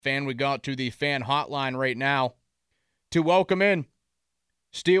fan. We go out to the fan hotline right now to welcome in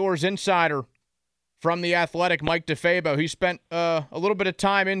Steelers insider from The Athletic, Mike DeFabo. He spent a little bit of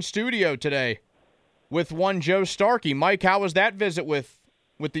time in studio today with one Joe Starkey. Mike, how was that visit with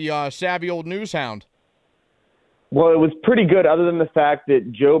the savvy old news hound? Well, it was pretty good, other than the fact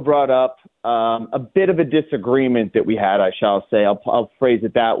that Joe brought up a bit of a disagreement that we had, I shall say. I'll phrase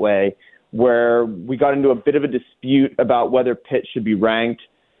it that way, where we got into a bit of a dispute about whether Pitt should be ranked.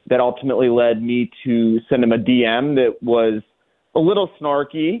 That ultimately led me to send him a DM that was a little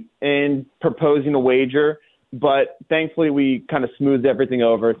snarky and proposing a wager, but thankfully we kind of smoothed everything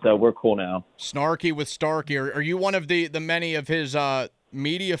over, so we're cool now. Snarky with Starkey. Are you one of the many of his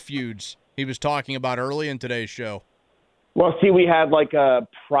media feuds he was talking about early in today's show? Well, see, we had like a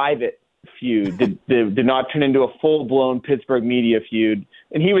private feud that did not turn into a full-blown Pittsburgh media feud.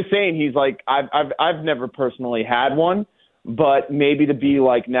 And he was saying, he's like, I've never personally had one, but maybe to be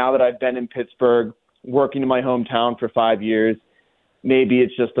like, now that I've been in Pittsburgh, working in my hometown for 5 years, maybe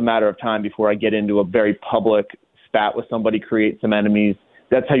it's just a matter of time before I get into a very public spat with somebody, create some enemies.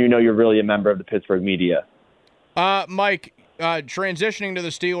 That's how you know you're really a member of the Pittsburgh media. Mike, transitioning to the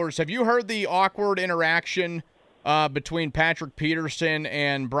Steelers, have you heard the awkward interaction between Patrick Peterson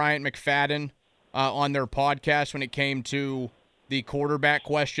and Bryant McFadden on their podcast when it came to the quarterback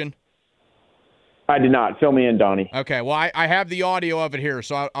question? I did not. Fill me in, Donnie. Okay, well, I have the audio of it here,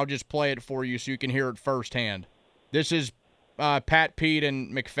 so I'll just play it for you so you can hear it firsthand. This is Pat Pete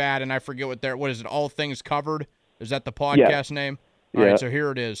and McFadden. I forget what is it, All Things Covered? Is that the podcast name? All right, so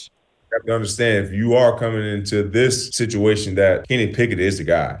here it is. You have to understand, if you are coming into this situation, that Kenny Pickett is the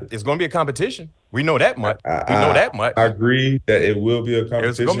guy. It's going to be a competition. We know that much. I agree that it will be a competition.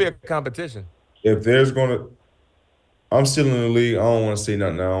 It's going to be a competition. If there's going to – I'm still in the league. I don't want to say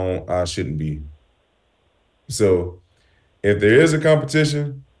nothing I shouldn't be. So if there is a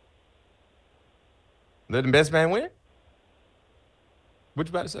competition – let the best man win? What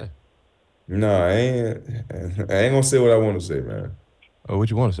you about to say? No, I ain't going to say what I want to say, man. Oh, what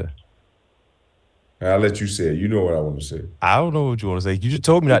you want to say? I'll let you say it. You know what I want to say. I don't know what you want to say. You just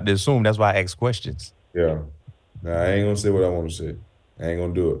told me not to assume. That's why I asked questions. Yeah. No, I ain't going to say what I want to say. I ain't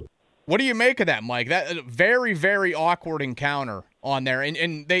going to do it. What do you make of that, Mike? That very, very awkward encounter on there.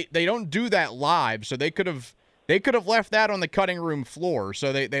 And they don't do that live, so they could have left that on the cutting room floor.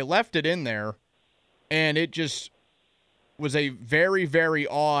 So they left it in there, and it just was a very, very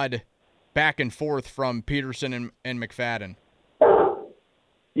odd back and forth from Peterson and McFadden.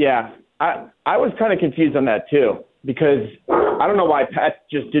 Yeah, I was kind of confused on that too, because I don't know why Pat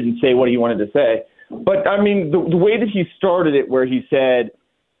just didn't say what he wanted to say. But, I mean, the way that he started it, where he said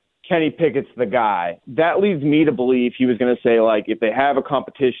Kenny Pickett's the guy, that leads me to believe he was going to say, like, if they have a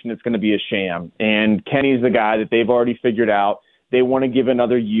competition, it's going to be a sham. And Kenny's the guy that they've already figured out. They want to give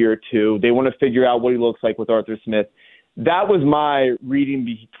another year or two. They want to figure out what he looks like with Arthur Smith. That was my reading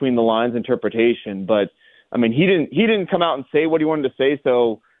between the lines interpretation. But, I mean, he didn't come out and say what he wanted to say,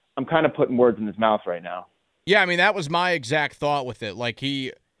 so I'm kind of putting words in his mouth right now. Yeah, I mean, that was my exact thought with it. Like,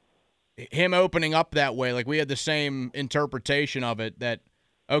 him opening up that way, like we had the same interpretation of it, that,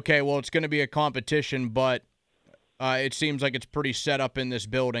 okay, well, it's going to be a competition, but it seems like it's pretty set up in this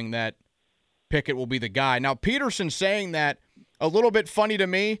building that Pickett will be the guy. Now, Peterson saying that, a little bit funny to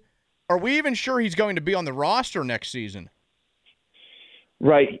me. Are we even sure he's going to be on the roster next season?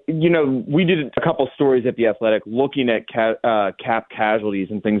 Right. You know, we did a couple stories at The Athletic looking at cap casualties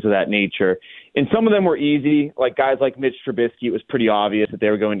and things of that nature. And some of them were easy, like guys like Mitch Trubisky. It was pretty obvious that they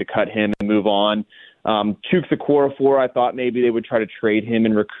were going to cut him and move on. Chuks Okorafor, I thought maybe they would try to trade him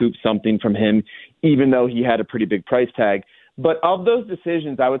and recoup something from him, even though he had a pretty big price tag. But of those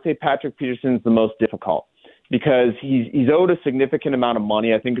decisions, I would say Patrick Peterson's the most difficult, because he's owed a significant amount of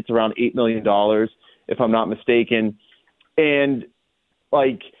money. I think it's around $8 million, if I'm not mistaken. And,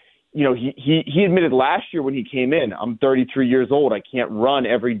 like, you know, he admitted last year when he came in, I'm 33 years old. I can't run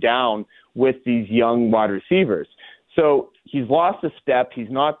every down with these young wide receivers. So he's lost a step. He's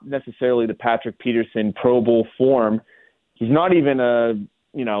not necessarily the Patrick Peterson Pro Bowl form. He's not even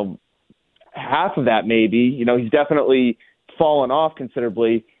half of that maybe. You know, he's definitely fallen off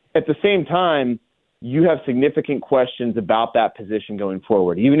considerably. At the same time, you have significant questions about that position going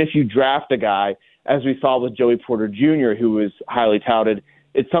forward. Even if you draft a guy, as we saw with Joey Porter Jr., who was highly touted,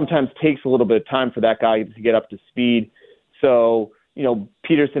 it sometimes takes a little bit of time for that guy to get up to speed. So, you know,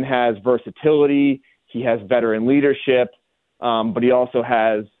 Peterson has versatility. He has veteran leadership, but he also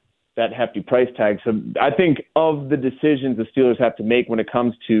has that hefty price tag. So I think of the decisions the Steelers have to make when it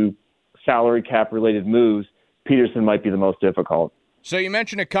comes to salary cap-related moves, Peterson might be the most difficult. So you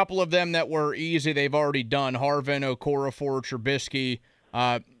mentioned a couple of them that were easy. They've already done Harvin, Okorafor, Trubisky.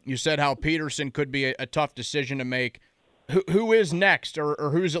 You said how Peterson could be a tough decision to make. Who is next,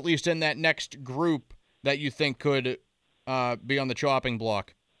 or who's at least in that next group that you think could be on the chopping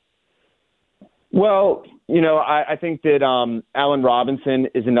block? Well, I think that Allen Robinson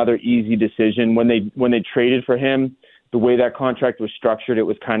is another easy decision. When they traded for him, the way that contract was structured, it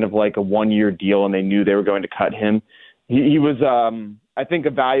was kind of like a one-year deal, and they knew they were going to cut him. He was, I think,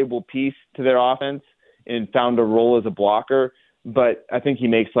 a valuable piece to their offense and found a role as a blocker. But I think he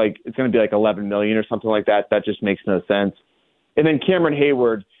makes it's going to be like $11 million or something like that. That just makes no sense. And then Cameron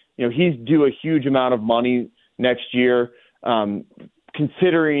Hayward, he's due a huge amount of money next year.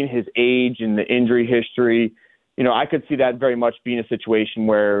 Considering his age and the injury history, I could see that very much being a situation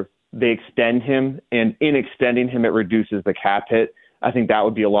where they extend him, and in extending him, it reduces the cap hit. I think that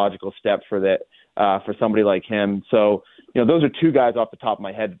would be a logical step for somebody like him. So, those are two guys off the top of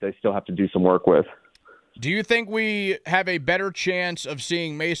my head that they still have to do some work with. Do you think we have a better chance of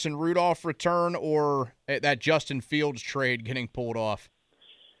seeing Mason Rudolph return, or that Justin Fields trade getting pulled off?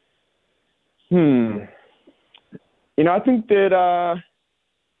 I think that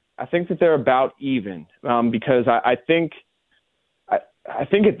they're about even because I think at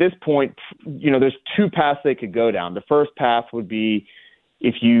this point, there's two paths they could go down. The first path would be,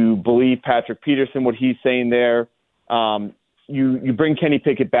 if you believe Patrick Peterson, what he's saying there, you bring Kenny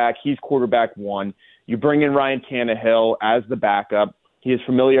Pickett back. He's quarterback one. You bring in Ryan Tannehill as the backup. He has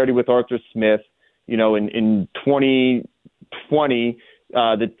familiarity with Arthur Smith. In 2020,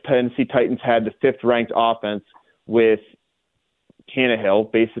 the Tennessee Titans had the fifth-ranked offense with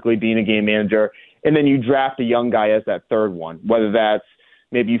Tannehill basically being a game manager. And then you draft a young guy as that third one, whether that's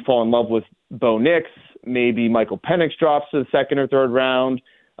maybe you fall in love with Bo Nix, maybe Michael Penix drops to the second or third round,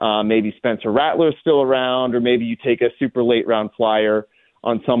 maybe Spencer Rattler's still around, or maybe you take a super late round flyer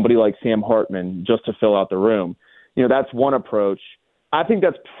on somebody like Sam Hartman just to fill out the room. That's one approach. I think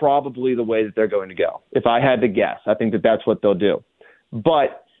that's probably the way that they're going to go. If I had to guess, I think that that's what they'll do.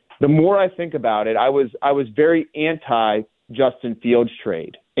 But the more I think about it, I was very anti Justin Fields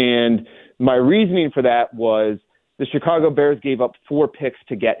trade. And my reasoning for that was the Chicago Bears gave up 4 picks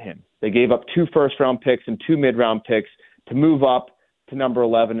to get him. They gave up 2 first-round picks and 2 mid-round picks to move up to number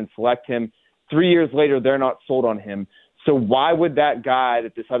 11 and select him. 3 years later, they're not sold on him. So why would that guy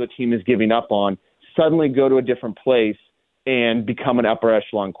that this other team is giving up on suddenly go to a different place and become an upper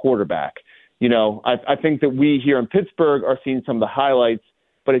echelon quarterback? I think that we here in Pittsburgh are seeing some of the highlights,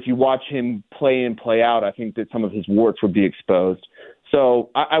 but if you watch him play in, play out, I think that some of his warts would be exposed. So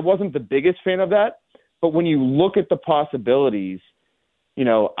I wasn't the biggest fan of that, but when you look at the possibilities,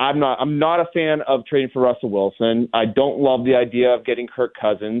 I'm not a fan of trading for Russell Wilson. I don't love the idea of getting Kirk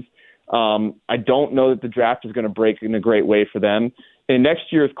Cousins. I don't know that the draft is going to break in a great way for them. And next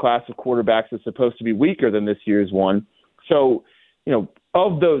year's class of quarterbacks is supposed to be weaker than this year's one. So,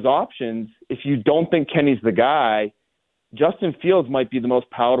 of those options, if you don't think Kenny's the guy, Justin Fields might be the most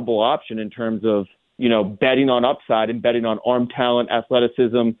palatable option in terms of, betting on upside and betting on arm talent,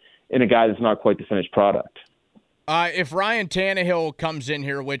 athleticism, and a guy that's not quite the finished product. If Ryan Tannehill comes in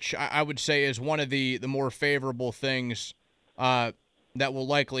here, which I would say is one of the more favorable things that will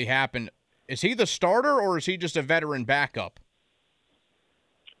likely happen, is he the starter or is he just a veteran backup?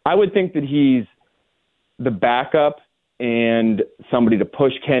 I would think that he's the backup and somebody to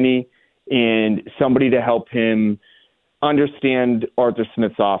push Kenny and somebody to help him understand Arthur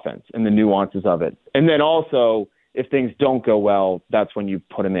Smith's offense and the nuances of it. And then also, if things don't go well, that's when you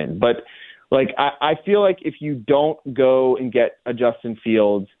put him in. But I feel like if you don't go and get a Justin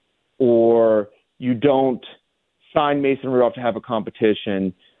Fields, or you don't sign Mason Rudolph to have a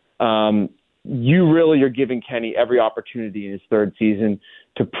competition, you really are giving Kenny every opportunity in his third season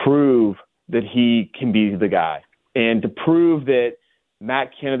to prove that he can be the guy, and to prove that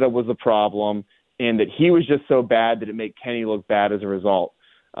Matt Canada was the problem and that he was just so bad that it made Kenny look bad as a result.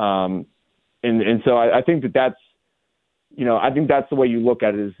 And so I think that's, I think that's the way you look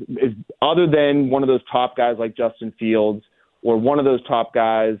at it is other than one of those top guys like Justin Fields or one of those top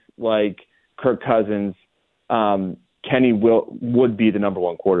guys like Kirk Cousins, Kenny would be the number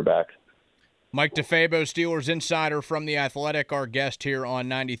one quarterback. Mike DeFabo, Steelers insider from The Athletic, our guest here on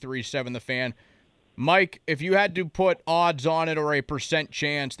 93.7 The Fan. Mike, if you had to put odds on it or a %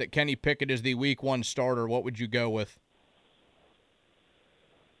 chance that Kenny Pickett is the Week 1 starter, what would you go with?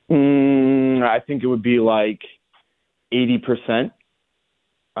 I think it would be like 80%,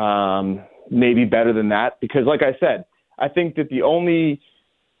 maybe better than that. Because like I said, I think that the only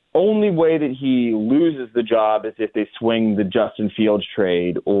way that he loses the job is if they swing the Justin Fields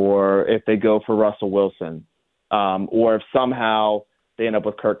trade, or if they go for Russell Wilson, or if somehow they end up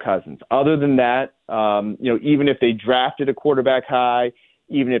with Kirk Cousins. Other than that, even if they drafted a quarterback high,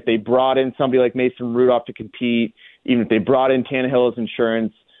 even if they brought in somebody like Mason Rudolph to compete, even if they brought in Tannehill as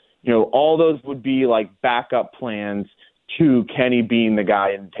insurance, all those would be like backup plans to Kenny being the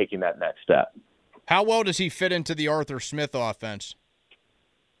guy and taking that next step. How well does he fit into the Arthur Smith offense?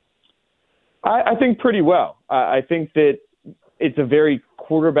 I think pretty well. I think that it's a very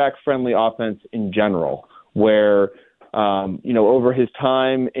quarterback-friendly offense in general, where, over his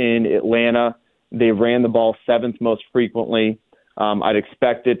time in Atlanta, they ran the ball 7th most frequently. I'd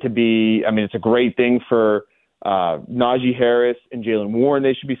expect it to be, it's a great thing for Najee Harris and Jalen Warren.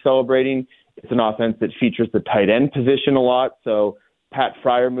 They should be celebrating. It's an offense that features the tight end position a lot, so Pat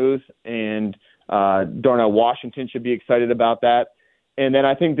Freiermuth and Darnell Washington should be excited about that. And then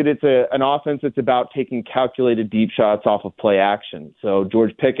I think that it's an offense that's about taking calculated deep shots off of play action. So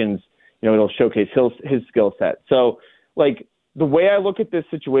George Pickens, it'll showcase his skill set. So, the way I look at this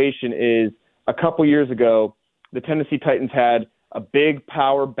situation is a couple years ago, the Tennessee Titans had a big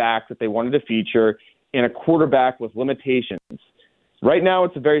power back that they wanted to feature and a quarterback with limitations. Right now,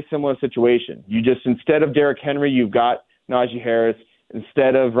 it's a very similar situation. Instead of Derrick Henry, you've got Najee Harris.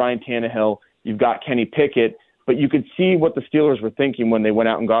 Instead of Ryan Tannehill, you've got Kenny Pickett. But you could see what the Steelers were thinking when they went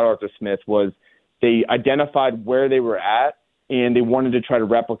out and got Arthur Smith was they identified where they were at, and they wanted to try to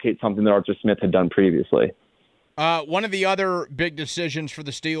replicate something that Arthur Smith had done previously. One of the other big decisions for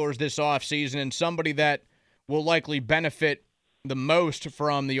the Steelers this offseason, and somebody that will likely benefit the most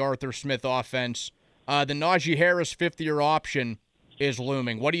from the Arthur Smith offense, the Najee Harris 5th-year option is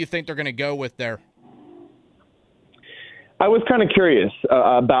looming. What do you think they're going to go with there? I was kind of curious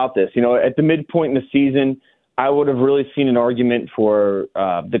about this. At the midpoint in the season, I would have really seen an argument for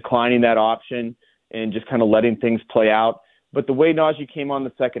declining that option and just kind of letting things play out. But the way Najee came on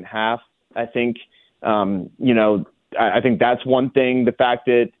the second half, I think, I think that's one thing. The fact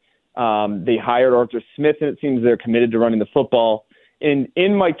that they hired Arthur Smith, and it seems they're committed to running the football. And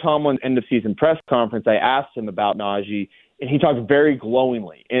in Mike Tomlin's end-of-season press conference, I asked him about Najee, and he talked very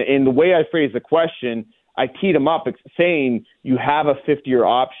glowingly. And the way I phrased the question, I teed him up saying, you have a 5th-year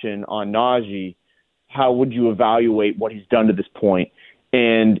option on Najee. How would you evaluate what he's done to this point?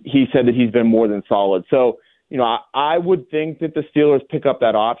 And he said that he's been more than solid. So, I would think that the Steelers pick up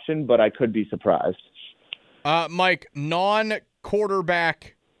that option, but I could be surprised. Mike,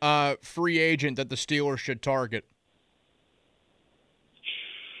 non-quarterback free agent that the Steelers should target?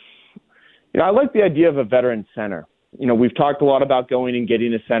 I like the idea of a veteran center. We've talked a lot about going and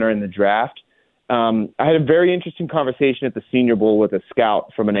getting a center in the draft. I had a very interesting conversation at the Senior Bowl with a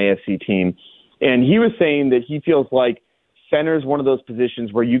scout from an AFC team. And he was saying that he feels like center is one of those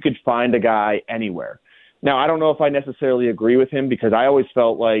positions where you could find a guy anywhere. Now, I don't know if I necessarily agree with him, because I always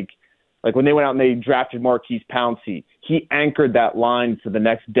felt like when they went out and they drafted Marquise Pouncey, he anchored that line for the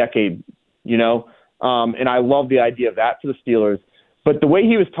next decade, and I love the idea of that for the Steelers. But the way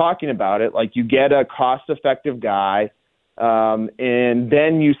he was talking about it, you get a cost-effective guy, and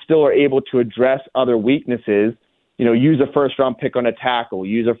then you still are able to address other weaknesses. Use a first-round pick on a tackle,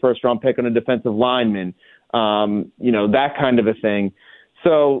 use a first-round pick on a defensive lineman, that kind of a thing.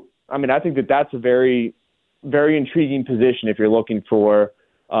 So, I think that that's a very, very intriguing position if you're looking for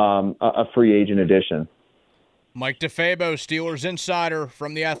a free agent addition. Mike DeFabo, Steelers insider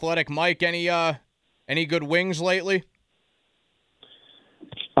from The Athletic. Mike, any good wings lately?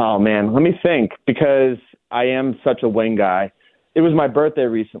 Oh, man, let me think, because I am such a wing guy. It was my birthday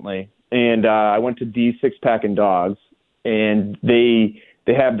recently. And I went to D's Six Pack and Dogs, and they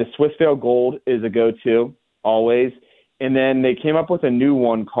have the Swissvale Gold is a go-to always, and then they came up with a new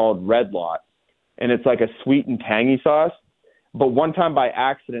one called Red Lot, and it's like a sweet and tangy sauce. But one time by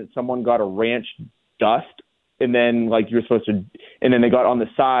accident, someone got a ranch dust, and then and then they got on the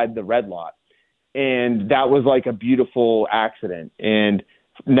side the Red Lot, and that was like a beautiful accident. And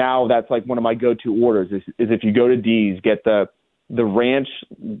now that's one of my go-to orders is if you go to D's, get the ranch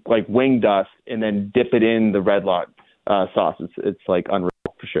wing dust and then dip it in the Red Lot sauce. It's unreal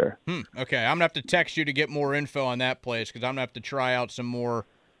for sure. Okay, I'm gonna have to text you to get more info on that place, because I'm gonna have to try out some more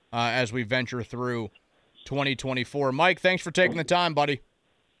as we venture through 2024. Mike, thanks for taking the time, buddy.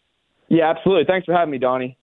 Yeah, absolutely. Thanks for having me, Donnie.